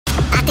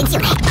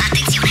Attenzione!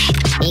 Attenzione!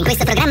 In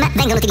questo programma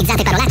vengono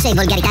utilizzate parolacce e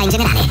volgarità in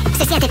generale.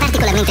 Se siete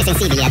particolarmente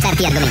sensibili a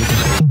certi argomenti,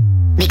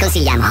 vi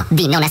consigliamo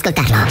di non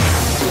ascoltarlo.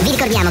 Vi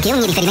ricordiamo che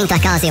ogni riferimento a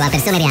cose o a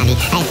persone reali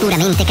è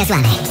puramente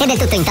casuale e del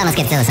tutto in tono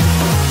scherzoso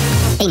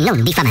e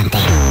non diffamante.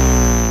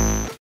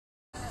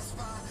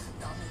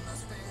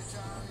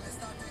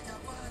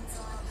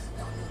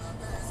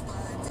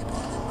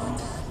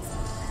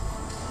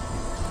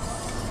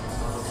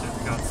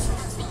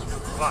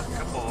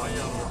 Vacca poi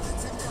allora.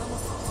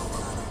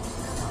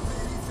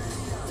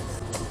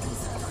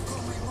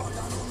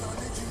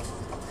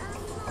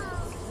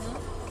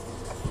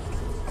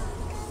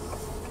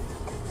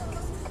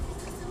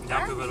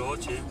 Andiamo più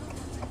veloci?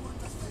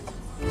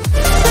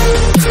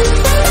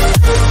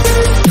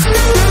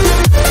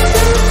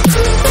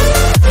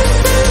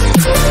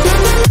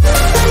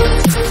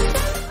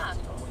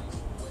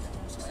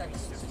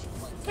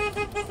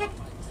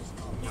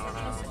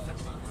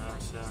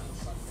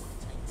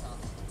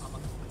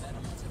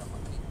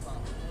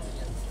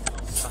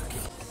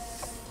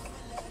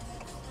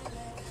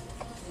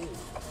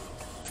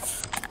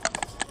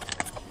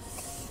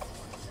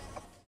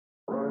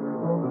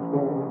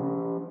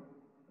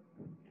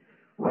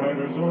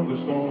 Riders on the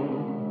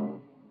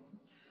storm.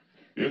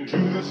 Into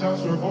this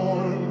house we're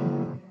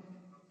born.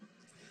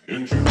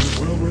 Into this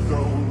world we're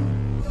thrown.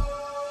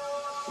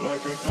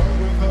 Like a dog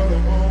without a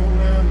bone,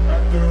 an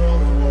actor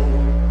all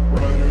alone.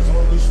 Riders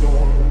on the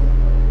storm.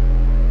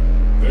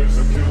 There's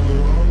a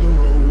killer on the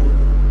road.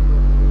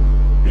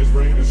 His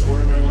brain is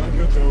squirming like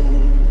a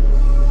toad.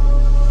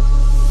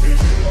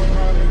 Is you on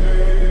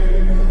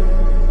holiday?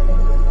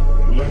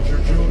 Let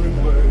your children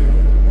play.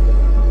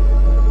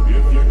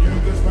 If you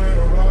give this man a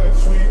ride,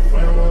 sweet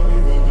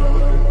family will die.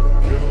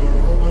 Killer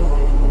on the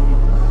road.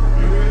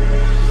 Yeah.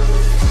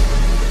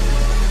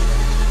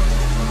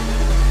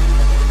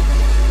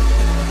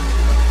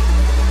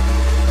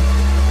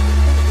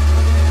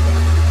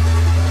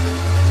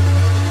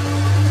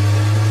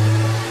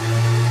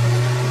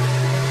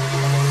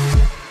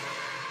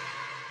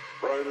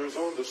 Riders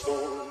on the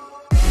storm.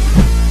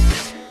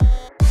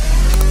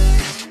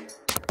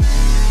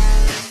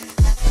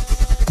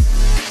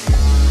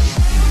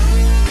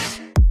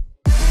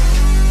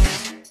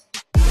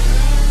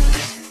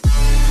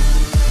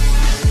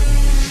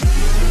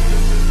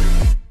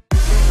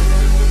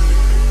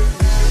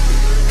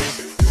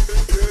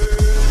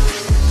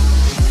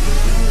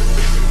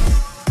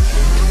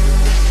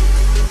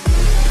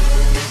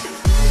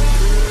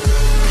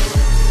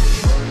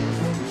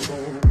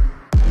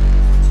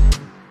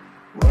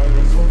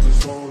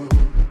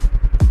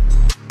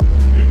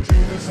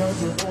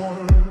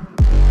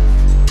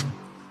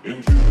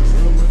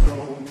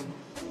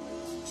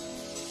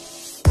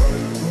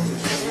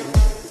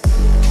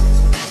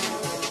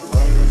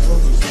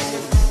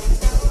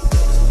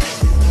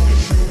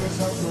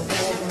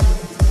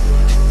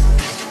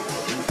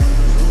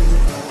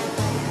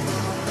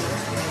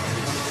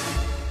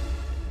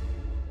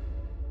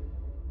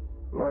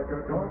 Like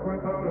a dog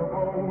without a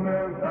bone,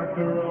 an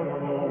actor all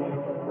alone.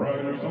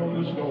 Riders on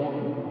the storm.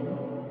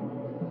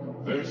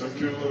 There's a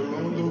killer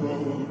on the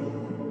road.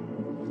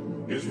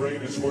 His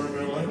brain is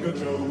squirming like a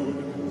toad.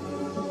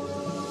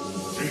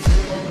 Teach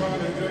him on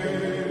holiday.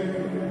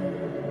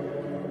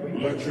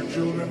 Let your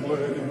children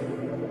play.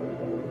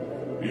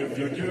 If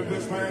you give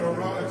this man a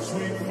ride,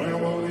 sweet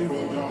family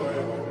will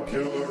die.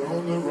 Killer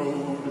on the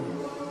road.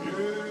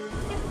 Yeah.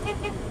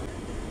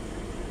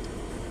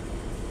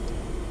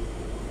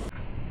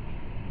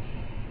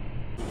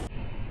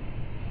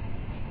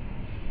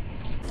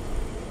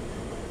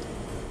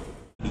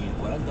 Il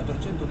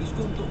 40% di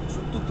sconto su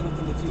tutta la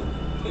collezione.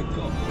 Che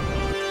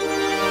comodo!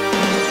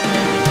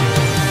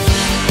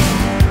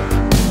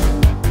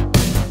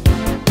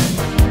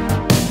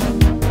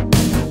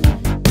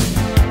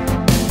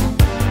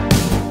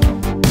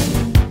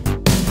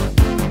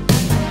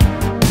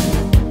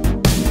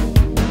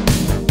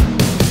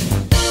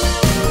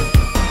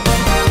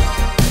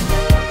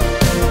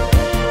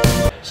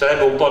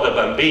 Sarebbe un po' da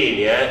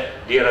bambini,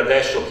 dire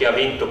adesso chi ha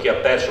vinto, chi ha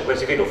perso,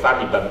 questi qui non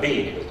fanno i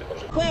bambini, queste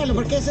cose. Quello,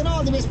 perché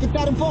sennò devi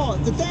aspettare un po'.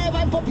 Se te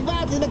vai un po' più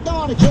avanti del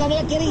lettore, c'è la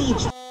mia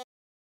chiariccia.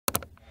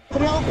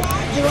 Proviamo qua,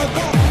 giro al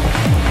po'.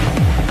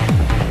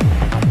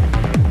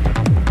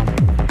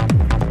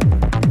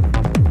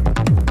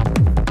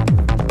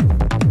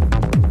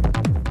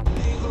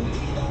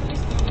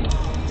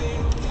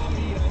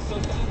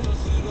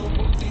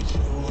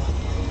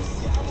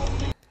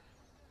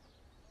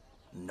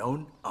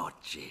 Non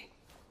oggi.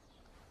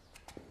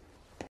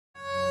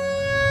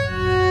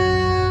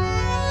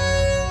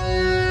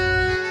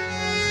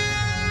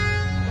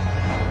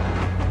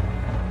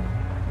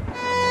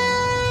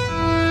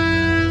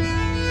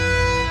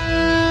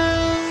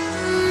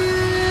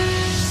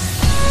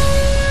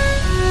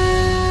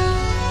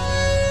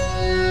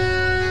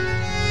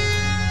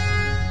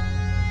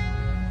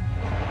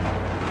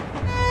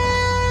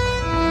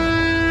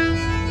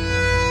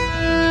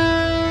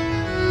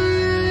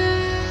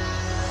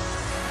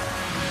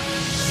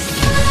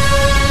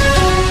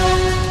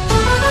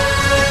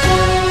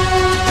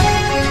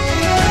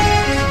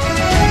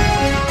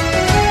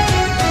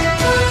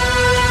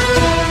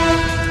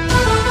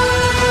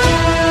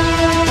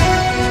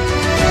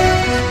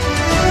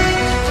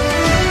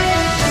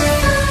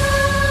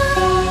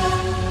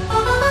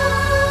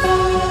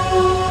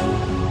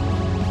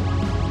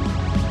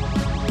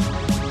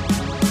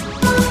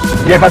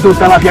 Gli fa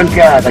tutta la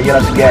fiancata,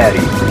 gliela schieri.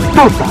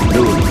 Tutta.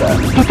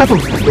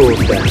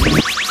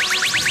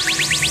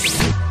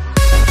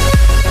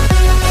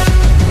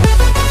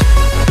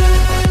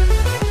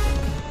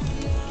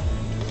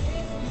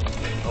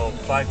 Oh,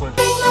 fai quel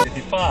che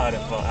ti pare,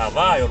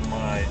 vai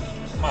ormai.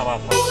 Ma va,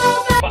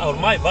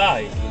 ormai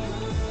vai.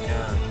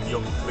 Io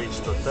ho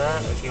visto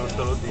te e chi non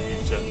te lo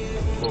dice.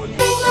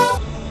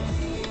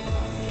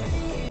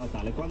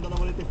 Natale, quando la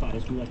volete fare,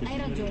 scusate? Hai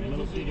ragione, me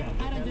lo Gigi.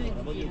 spiegate? Hai ragione,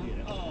 Allora, voglio Gigi.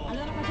 dire.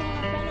 Allora facciamo un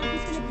appello a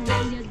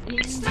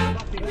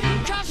tutte le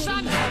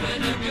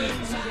grandi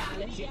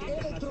aziende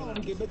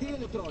Elettroniche, batteri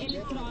elettroniche.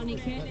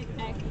 elettroniche,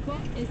 ecco,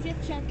 e si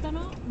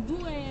accettano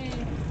due...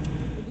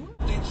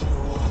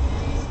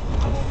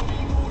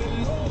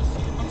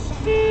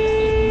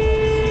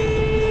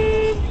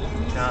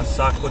 Un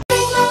sacco di...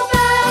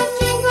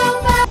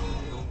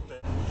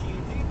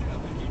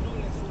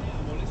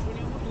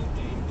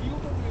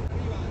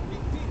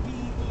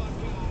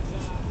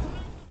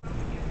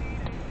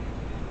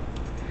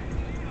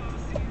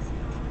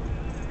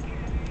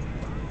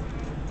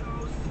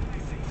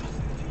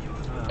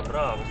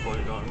 bravo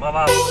coglione, ma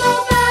va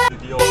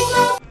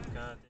idiota.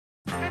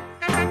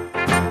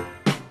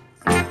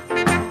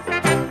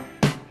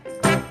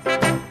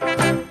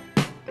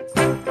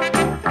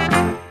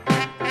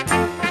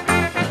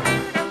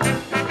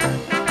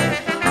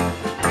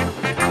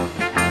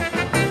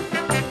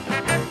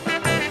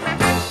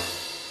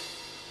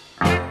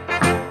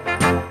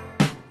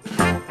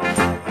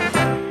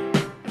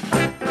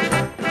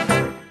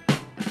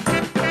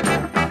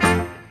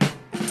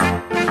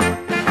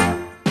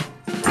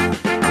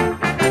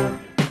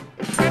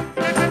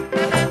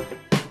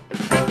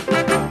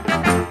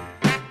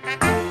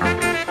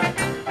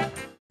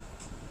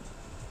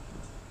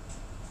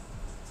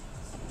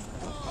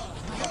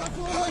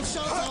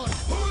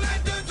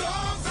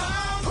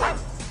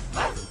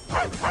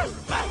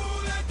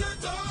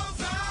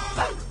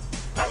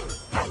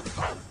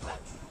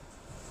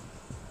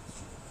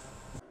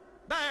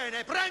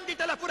 Bene,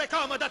 prenditela pure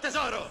comoda,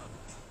 tesoro!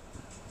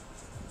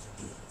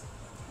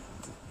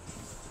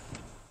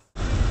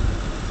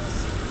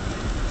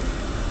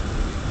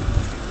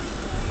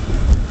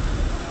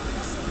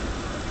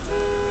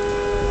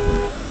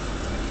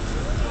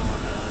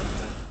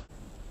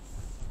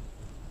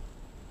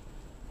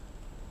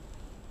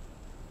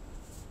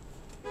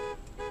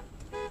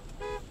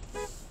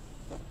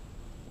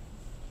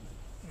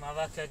 Ma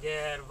va che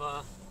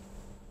erba.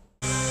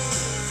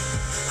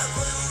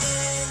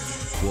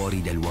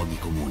 Fuori dai luoghi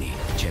comuni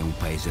c'è un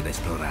paese da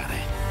esplorare.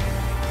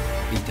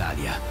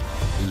 Italia,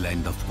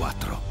 Land of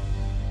 4.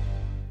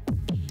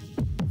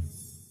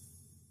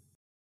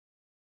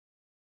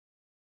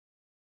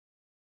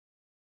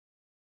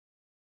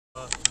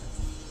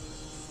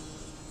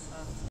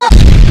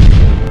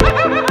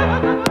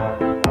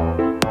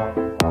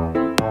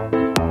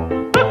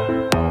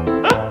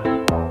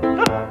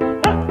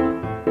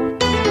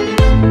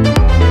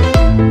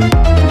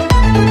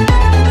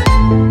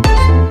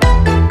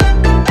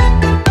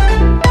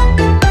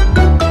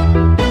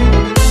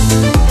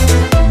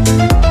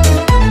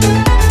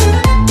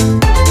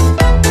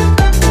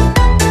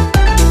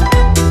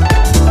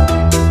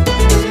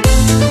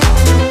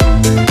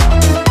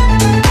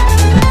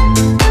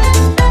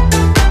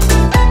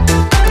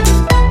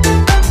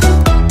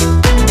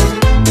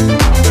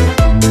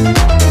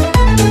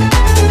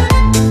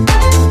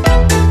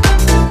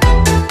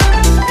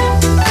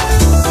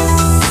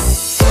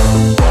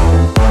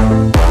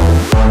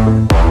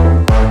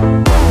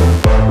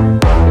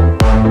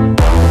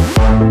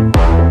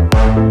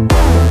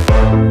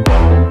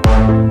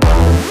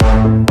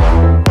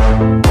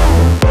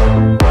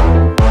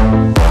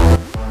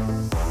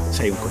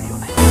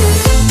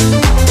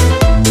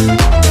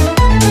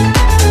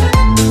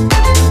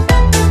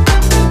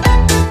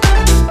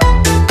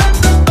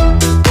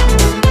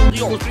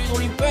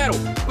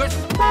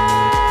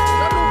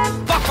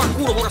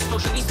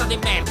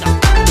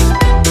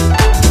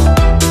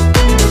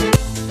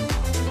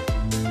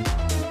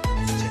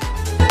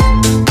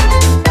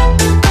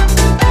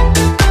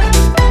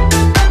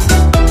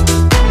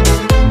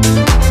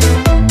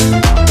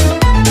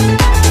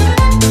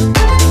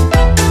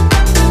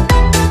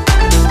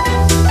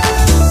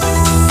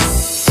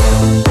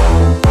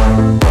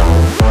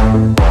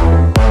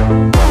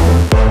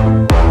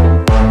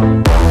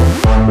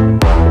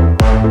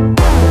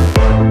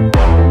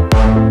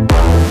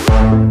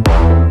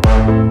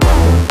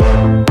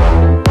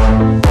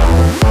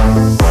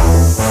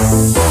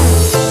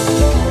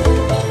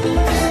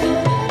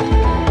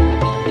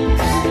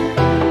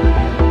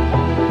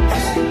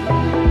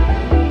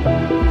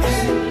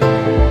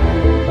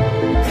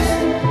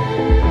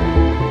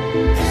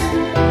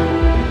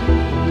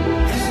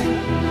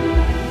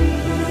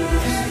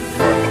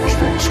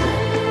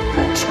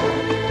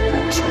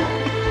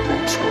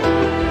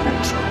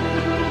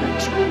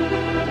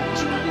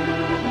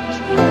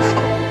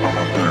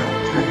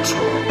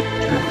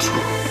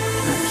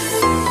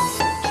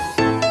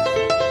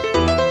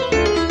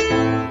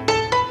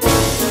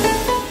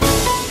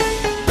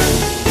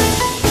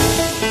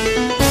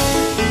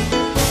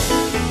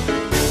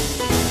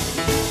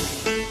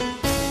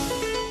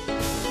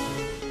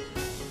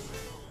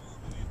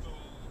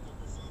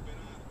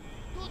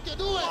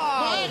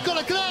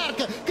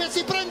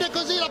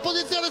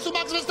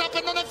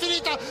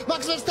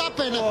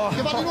 Verstappen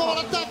che va di nuovo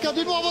all'attacco,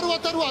 di nuovo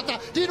ruota a ruota,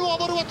 di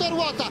nuovo ruota a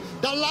ruota.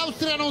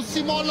 Dall'Austria non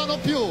si mollano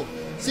più,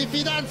 si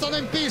fidanzano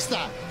in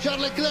pista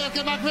Charles Leclerc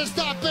e Max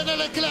Verstappen, e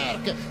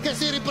Leclerc che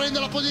si riprende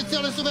la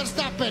posizione su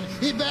Verstappen,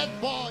 i bad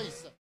boys.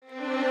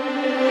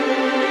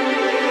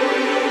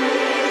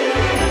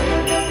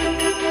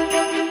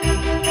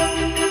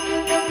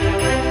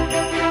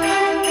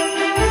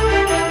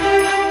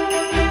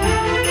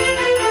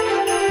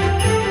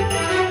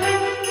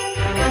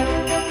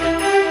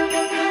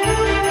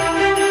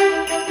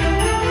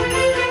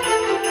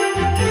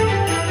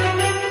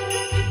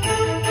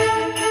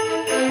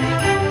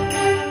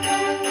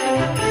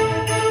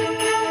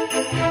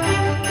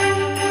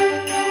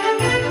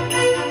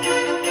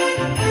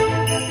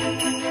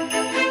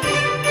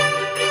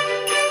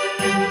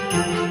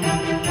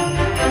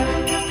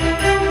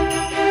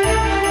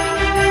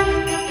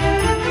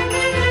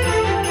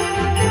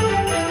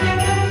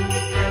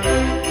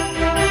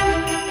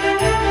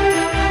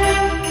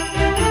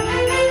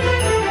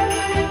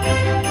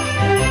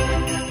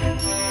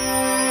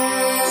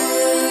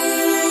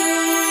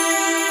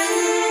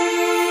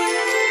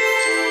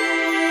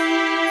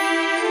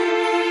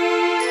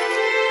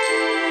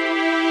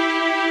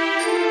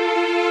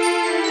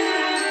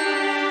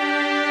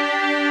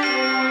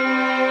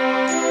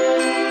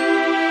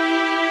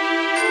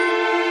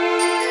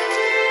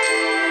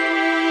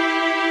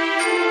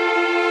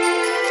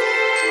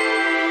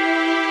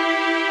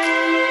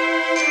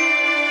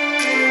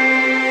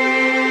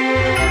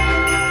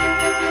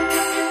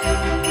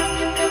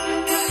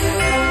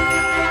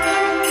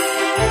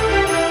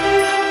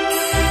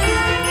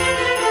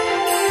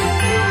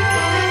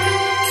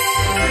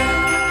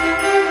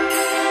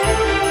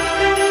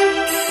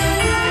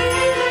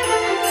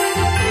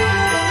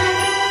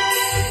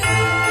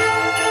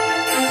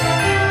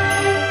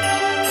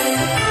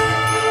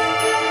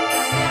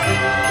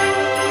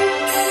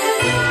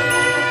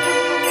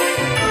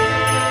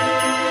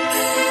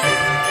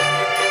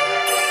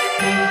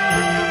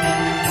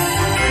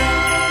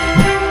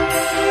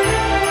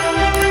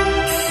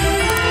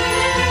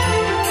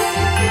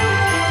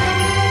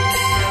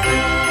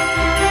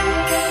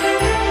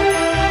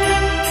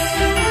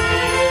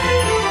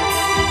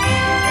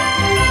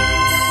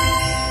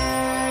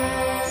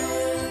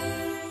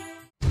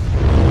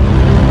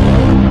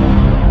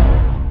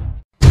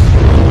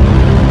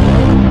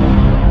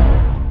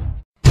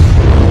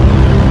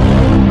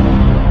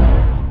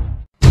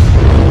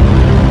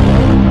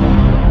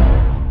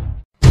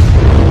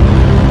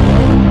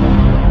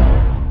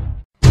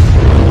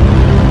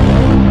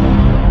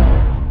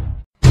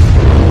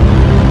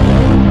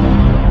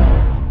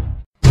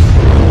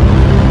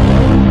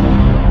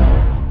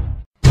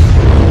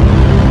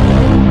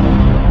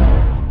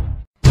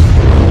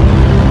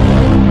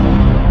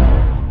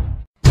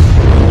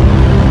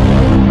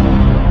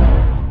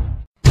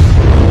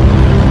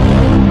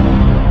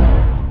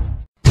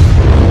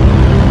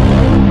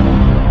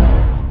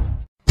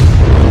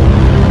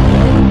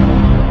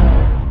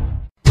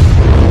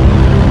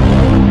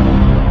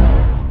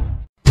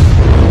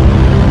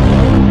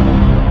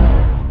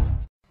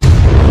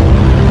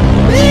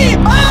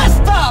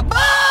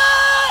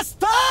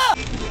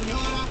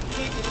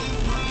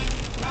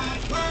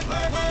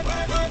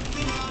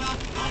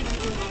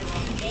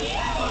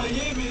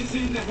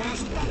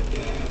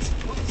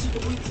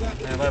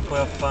 Vai poi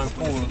a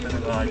fanculo te ne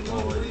vai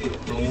poi.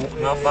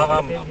 No,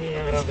 va. Dai,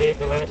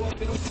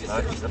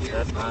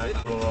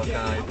 eccolo,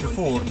 dai, più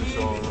furbi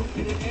sono.